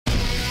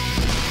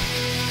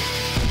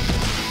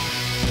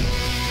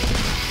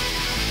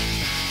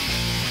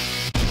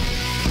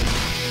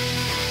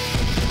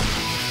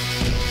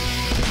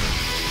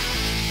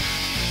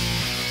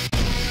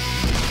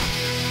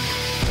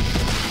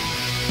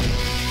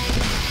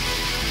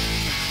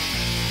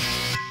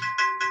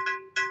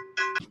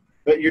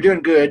but you're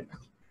doing good.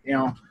 You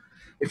know,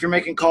 if you're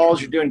making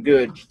calls, you're doing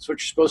good. That's what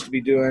you're supposed to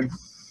be doing.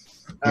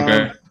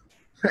 Okay.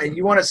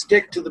 You want to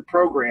stick to the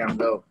program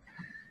though,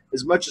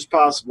 as much as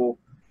possible.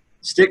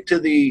 Stick to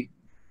the,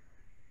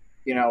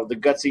 the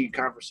gutsy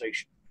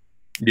conversation.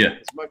 Yeah.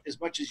 As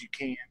much as you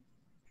can.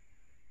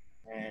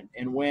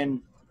 And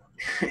when,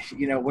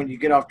 when you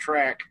get off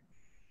track,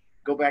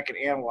 go back and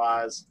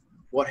analyze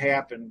what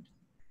happened.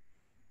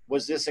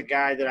 Was this a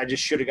guy that I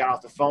just should have got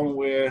off the phone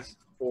with,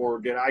 or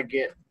did I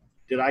get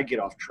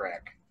off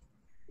track?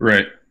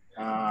 Right.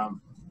 A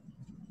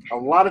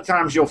lot of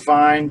times you'll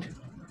find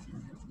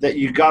that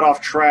you got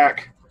off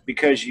track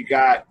because you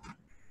got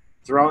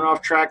thrown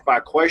off track by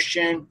a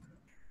question,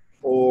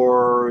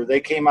 or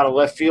they came out of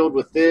left field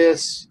with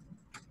this,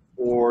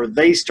 or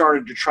they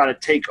started to try to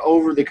take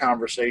over the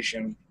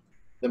conversation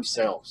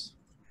themselves.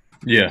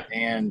 Yeah.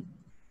 And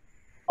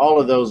all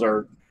of those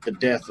are the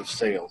death of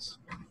sales.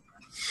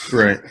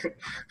 Right.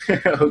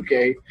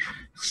 Okay.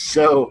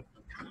 So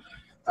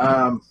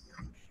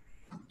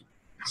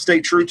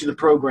stay true to the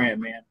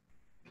program, man.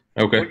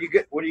 Okay.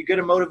 When you get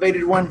a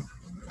motivated one,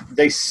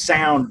 they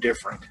sound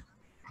different.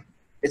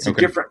 It's a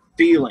Okay. different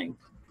feeling.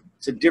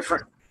 It's a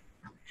different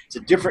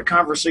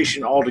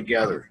conversation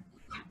altogether.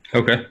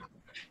 Okay.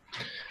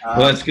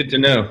 Well, that's good to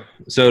know.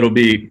 So it'll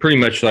be pretty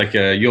much like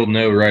a you'll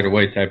know right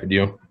away type of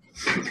deal.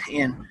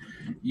 And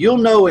you'll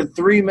know in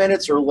 3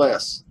 minutes or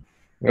less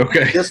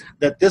Okay.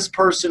 that this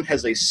person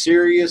has a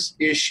serious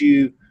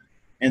issue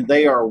and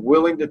they are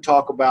willing to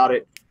talk about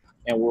it,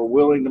 and we're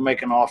willing to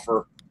make an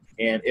offer.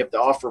 And if the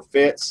offer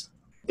fits,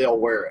 they'll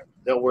wear it.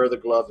 They'll wear the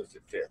glove if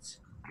it fits.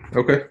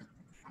 Okay.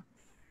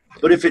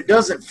 But if it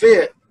doesn't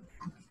fit,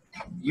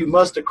 you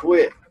must have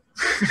quit.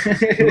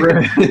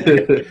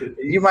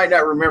 You might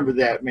not remember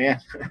that, man,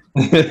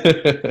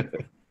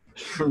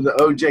 from the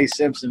O.J.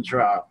 Simpson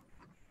trial.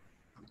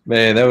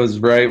 Man, that was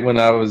right when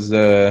I was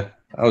a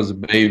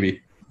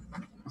baby.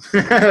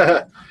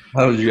 I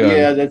was young.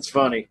 Yeah, that's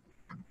funny.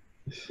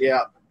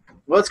 Yeah.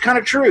 Well, it's kind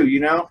of true,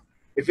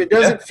 If it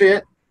doesn't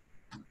fit,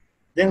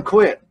 then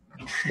quit.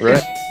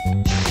 Right.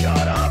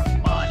 Shut up,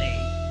 money.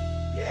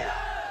 Yeah.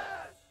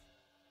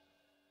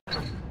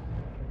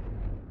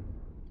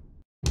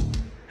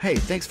 Hey,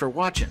 thanks for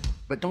watching.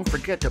 But don't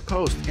forget to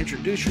post,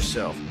 introduce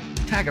yourself,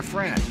 tag a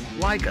friend,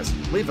 like us,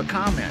 leave a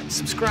comment,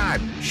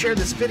 subscribe, share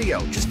this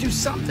video. Just do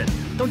something.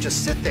 Don't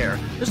just sit there.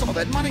 There's all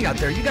that money out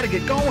there. You got to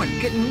get going.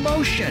 Get in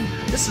motion.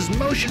 This is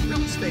Motion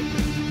Real Estate.